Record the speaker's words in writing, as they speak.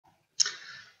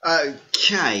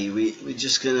Okay, we're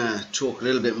just going to talk a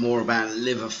little bit more about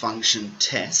liver function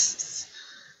tests.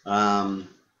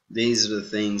 These are the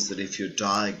things that if you're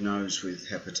diagnosed with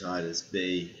hepatitis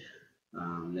B,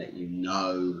 let you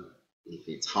know if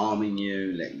it's harming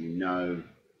you, let you know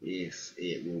if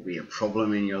it will be a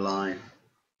problem in your life,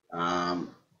 and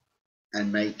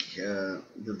make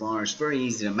the virus very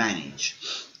easy to manage,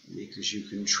 because you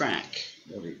can track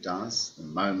what it does. The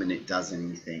moment it does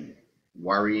anything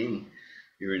worrying,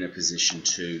 you're in a position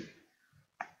to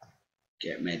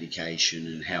get medication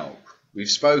and help. We've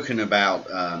spoken about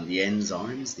the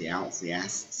enzymes, the ALPs, the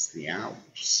ASTs, the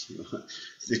ALPs,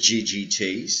 the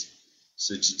GGTs.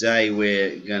 So today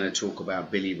we're going to talk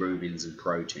about bilirubins and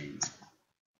proteins.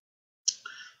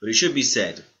 But it should be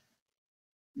said,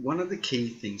 one of the key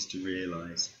things to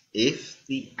realize, if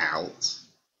the ALT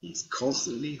is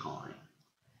constantly high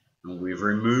and we've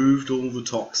removed all the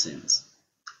toxins,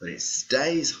 but it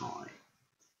stays high,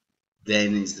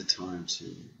 then is the time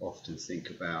to often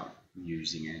think about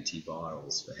using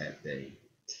antivirals for Hep B.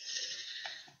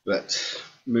 But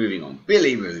moving on,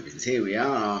 bilirubins. Here we are,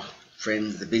 our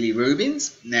friends, the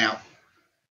bilirubins. Now,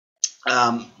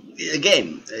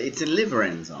 again, it's a liver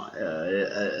enzyme,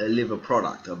 a liver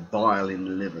product, a bile in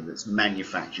the liver that's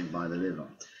manufactured by the liver.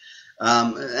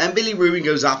 And bilirubin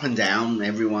goes up and down.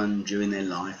 Everyone during their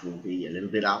life will be a little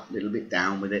bit up, a little bit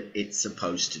down with it. It's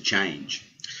supposed to change.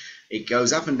 It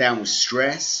goes up and down with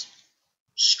stress,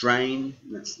 strain,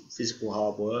 that's physical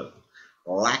hard work,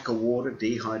 lack of water,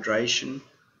 dehydration,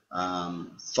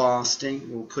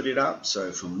 fasting will put it up.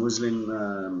 So for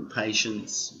Muslim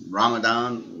patients,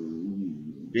 Ramadan,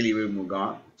 bilirubin will go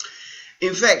up.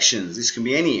 Infections, this can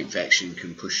be any infection,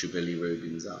 can push your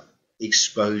bilirubins up.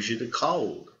 Exposure to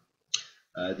cold.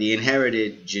 The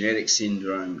inherited genetic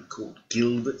syndrome called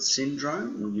Gilbert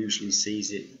syndrome usually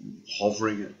sees it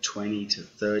hovering at 20 to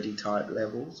 30 type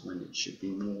levels when it should be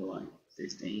more like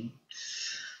 15.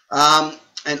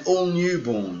 And all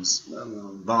newborns,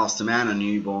 a vast amount of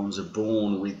newborns are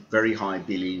born with very high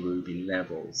bilirubin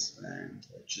levels. And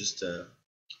just a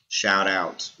shout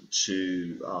out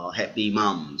to our Hep B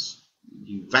mums.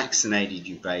 You vaccinated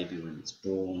your baby when it's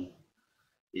born.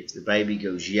 If the baby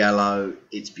goes yellow,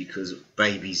 it's because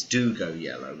babies do go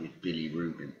yellow with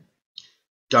bilirubin.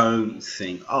 Don't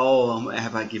think, oh,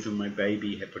 have I given my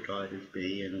baby hepatitis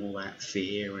B and all that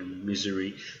fear and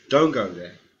misery. Don't go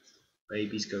there.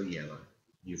 Babies go yellow.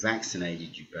 You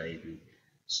vaccinated your baby,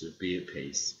 so be at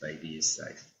peace. Baby is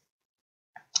safe.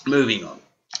 Moving on,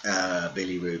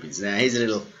 bilirubins. Now, here's a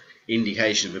little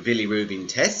indication of a bilirubin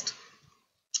test.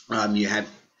 You have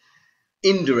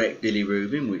indirect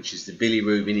bilirubin, which is the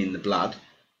bilirubin in the blood.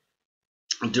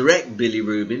 Direct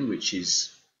bilirubin, which is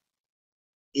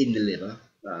in the liver,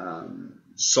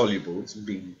 soluble, it's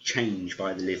been changed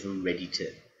by the liver and ready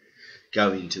to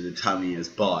go into the tummy as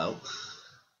bile.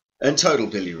 And total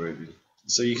bilirubin.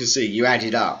 So you can see, you add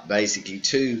it up, basically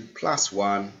 2 plus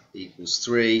 1 equals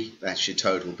 3, that's your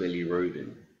total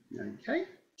bilirubin. Okay.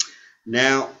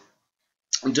 Now,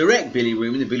 direct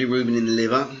bilirubin, the bilirubin in the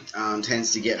liver,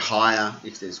 tends to get higher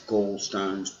if there's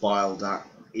gallstones, bile duct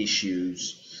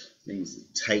issues, things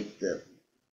that take the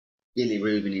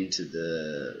bilirubin into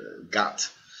the gut,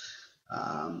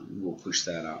 will push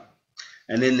that up.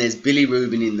 And then there's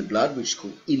bilirubin in the blood, which is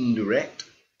called indirect.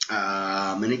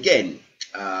 And again,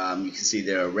 you can see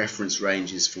there are reference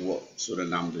ranges for what sort of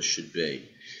numbers should be.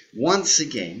 Once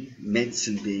again,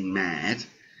 medicine being mad,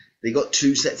 they got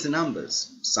 2 sets of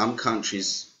numbers. Some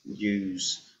countries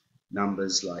use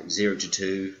numbers like 0 to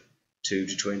 2, 2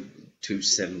 to 20, 2 to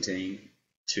 17,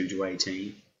 2 to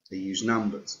 18. They use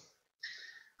numbers.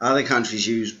 Other countries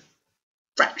use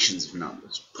fractions of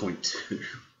numbers, 0.2,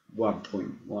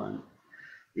 1.1,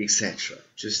 etc.,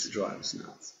 just to drive us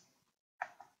nuts.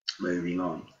 Moving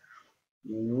on.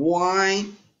 Why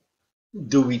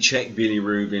do we check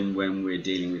bilirubin when we're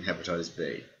dealing with hepatitis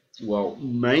B? Well,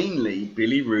 mainly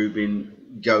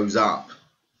bilirubin goes up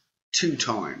 2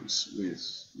 times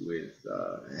with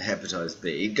hepatitis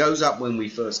B. It goes up when we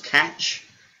first catch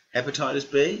hepatitis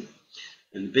B,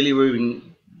 and bilirubin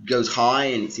goes high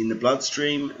and it's in the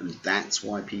bloodstream, and that's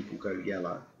why people go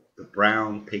yellow. The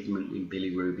brown pigment in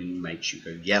bilirubin makes you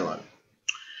go yellow.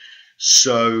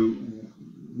 So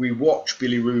we watch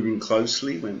bilirubin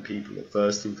closely when people are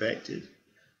first infected.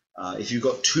 If you've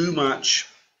got too much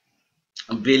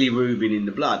bilirubin in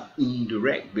the blood,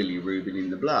 indirect bilirubin in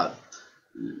the blood,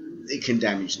 it can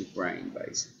damage the brain,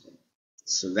 basically.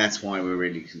 So that's why we're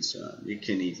really concerned. It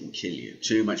can even kill you.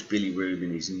 Too much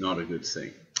bilirubin is not a good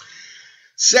thing.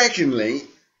 Secondly,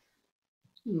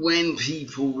 when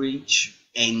people reach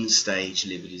end-stage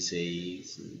liver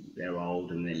disease, they're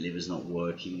old and their liver's not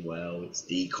working well, it's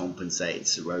decompensated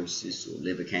cirrhosis or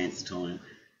liver cancer time,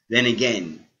 then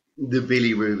again, the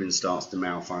bilirubin starts to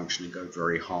malfunction and go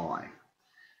very high.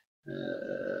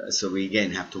 So we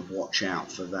again have to watch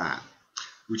out for that,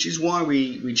 which is why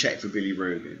we check for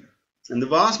bilirubin. And the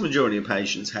vast majority of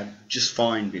patients have just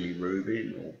fine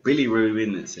bilirubin, or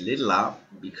bilirubin that's a little up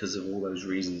because of all those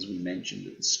reasons we mentioned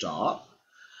at the start.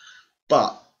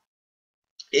 But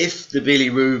if the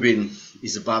bilirubin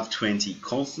is above 20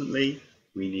 constantly,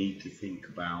 we need to think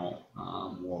about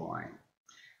why.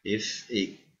 If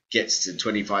it gets to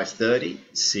 25-30,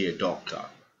 see a doctor.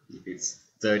 If it's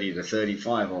 30 to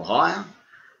 35 or higher,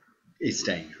 it's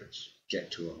dangerous.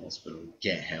 Get to a hospital,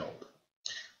 get help.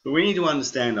 But we need to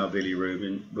understand our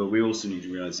bilirubin, but we also need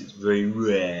to realize it's very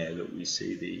rare that we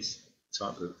see these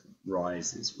type of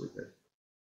rises with it.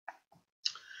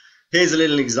 Here's a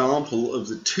little example of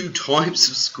the two types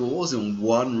of scores in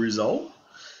one result.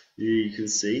 You can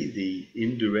see the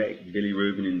indirect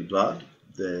bilirubin in the blood.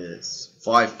 There's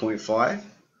 5.5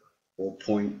 or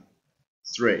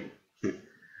 0.3.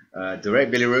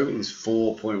 Direct bilirubin is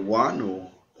 4.1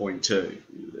 or 0.2.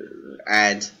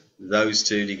 Add those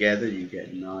two together, you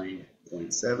get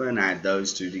 9.7. Add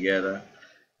those two together,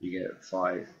 you get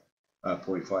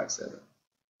 5.57.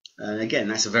 And again,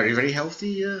 that's a very, very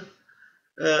healthy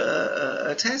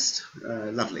test.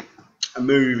 Lovely.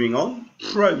 Moving on,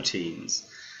 proteins.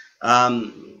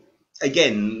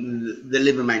 Again, the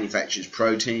liver manufactures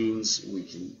proteins. We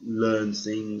can learn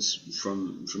things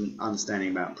from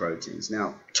understanding about proteins.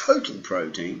 Now, total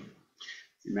protein,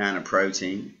 the amount of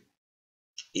protein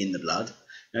in the blood.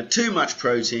 Now, too much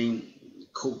protein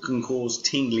can cause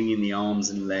tingling in the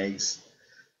arms and legs.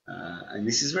 And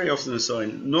this is very often a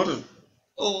sign, not of,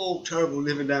 oh, terrible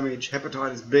liver damage,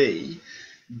 hepatitis B,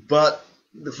 but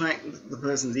the fact that the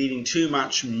person's eating too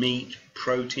much meat,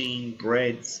 protein,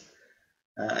 breads,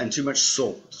 and too much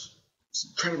salt. It's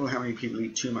incredible how many people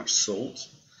eat too much salt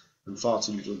and far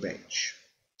too little veg.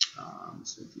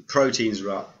 So if the proteins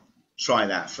are up, try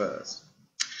that first.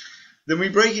 Then we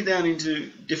break it down into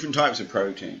different types of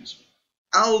proteins.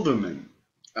 Albumin,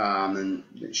 and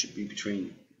it should be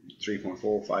between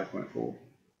 3.4 5.4.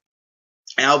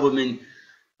 Albumin,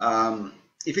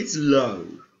 if it's low,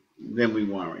 then we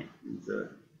worry.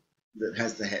 That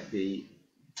has the Hep B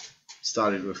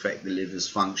started to affect the liver's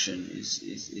function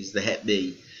is the Hep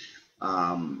B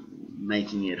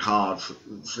making it hard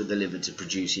for the liver to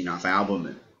produce enough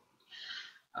albumin.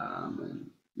 And,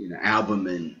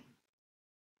 albumin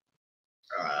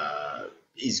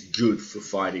is good for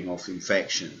fighting off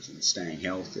infections and staying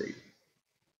healthy.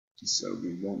 So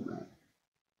we want that.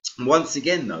 Once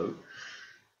again, though,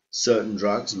 certain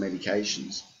drugs,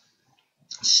 medications,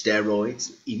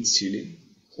 steroids, insulin,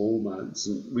 hormones.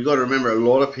 And we've got to remember a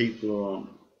lot of people are on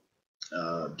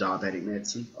diabetic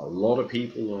medicine. A lot of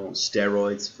people are on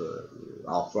steroids for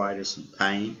arthritis and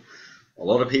pain. A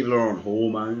lot of people are on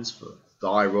hormones for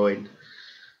thyroid,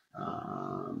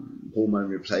 hormone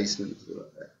replacement for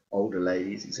older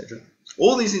ladies, etc.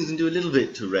 All these things can do a little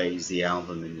bit to raise the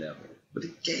albumin level. But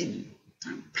again,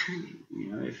 don't panic.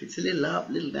 If it's a little up,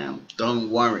 a little down, don't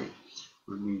worry.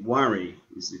 When we worry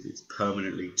is if it's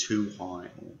permanently too high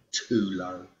or too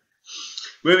low.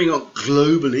 Moving on,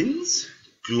 globulin,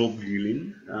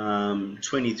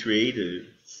 23 to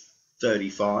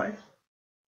 35.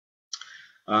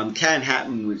 Can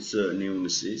happen with certain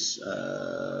illnesses,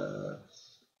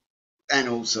 and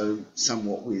also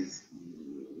somewhat with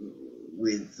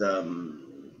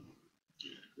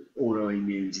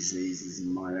autoimmune diseases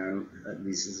in my own.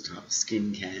 This is a type of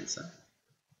skin cancer.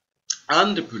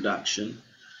 Underproduction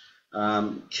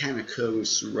can occur with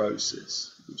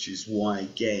cirrhosis, which is why,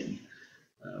 again,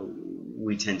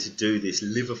 we tend to do this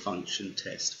liver function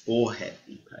test for Hep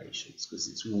B patients, because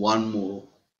it's one more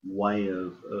way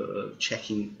of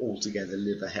checking altogether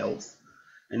liver health.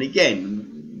 And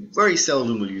again, very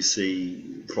seldom will you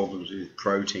see problems with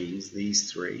proteins,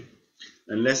 these three,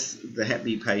 unless the Hep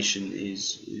B patient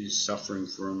is suffering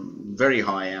from very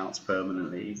high outs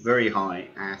permanently, very high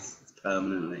acids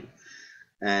permanently,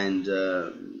 and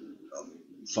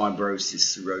fibrosis,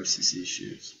 cirrhosis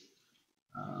issues.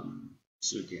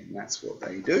 So again, that's what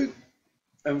they do.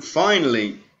 And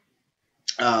finally,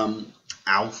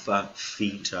 alpha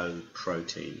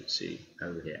phetoprotein. See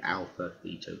over here, alpha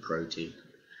phetoprotein,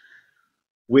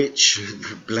 which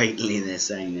blatantly they're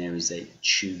saying there is a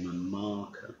tumor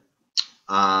marker.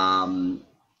 And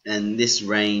this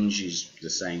range is the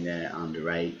same there, under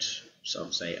 8,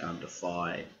 some say under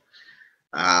 5.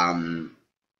 And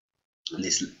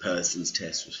this person's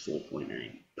test was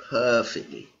 4.8.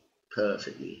 Perfectly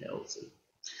healthy.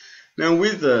 Now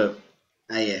with the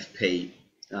AFP,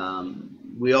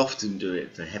 we often do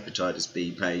it for hepatitis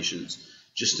B patients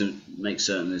just to make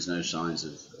certain there's no signs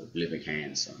of liver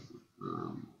cancer.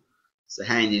 It's a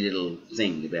handy little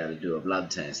thing to be able to do a blood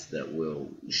test that will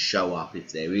show up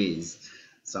if there is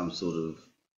some sort of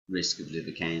risk of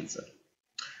liver cancer.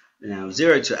 Now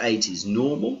 0 to 8 is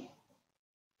normal.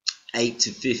 8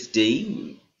 to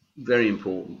 15, very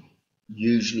important,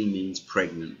 usually means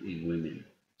pregnant in women.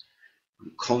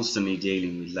 I'm constantly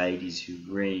dealing with ladies who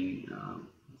ring,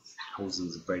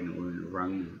 thousands of pregnant women have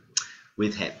rung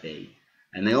with Hep B,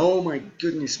 and they, oh my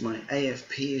goodness, my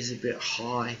AFP is a bit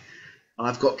high.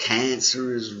 I've got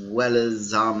cancer as well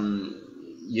as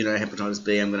hepatitis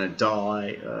B. I'm going to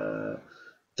die.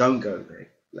 Don't go there,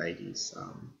 ladies.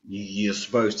 You're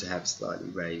supposed to have slightly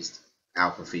raised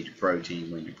alpha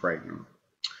phetoprotein when you're pregnant.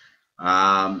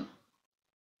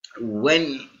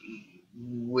 When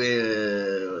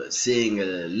we're seeing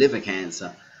a liver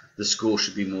cancer, the score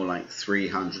should be more like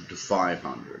 300 to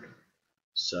 500.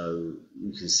 So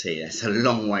you can see that's a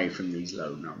long way from these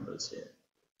low numbers here.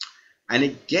 And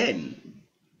again,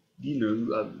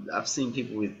 I've seen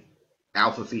people with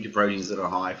alpha phetoproteins that are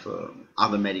high for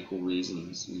other medical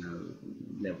reasons,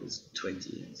 levels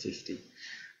 20 and 50.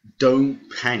 Don't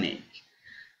panic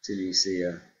till you see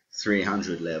a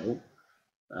 300 level.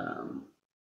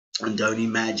 And don't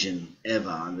imagine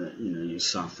ever that you're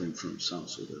suffering from some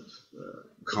sort of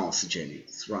carcinogenic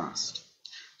thrust.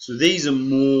 So these are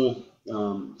more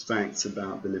facts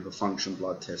about the liver function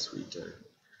blood tests we do.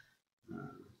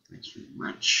 Thanks very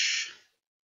much.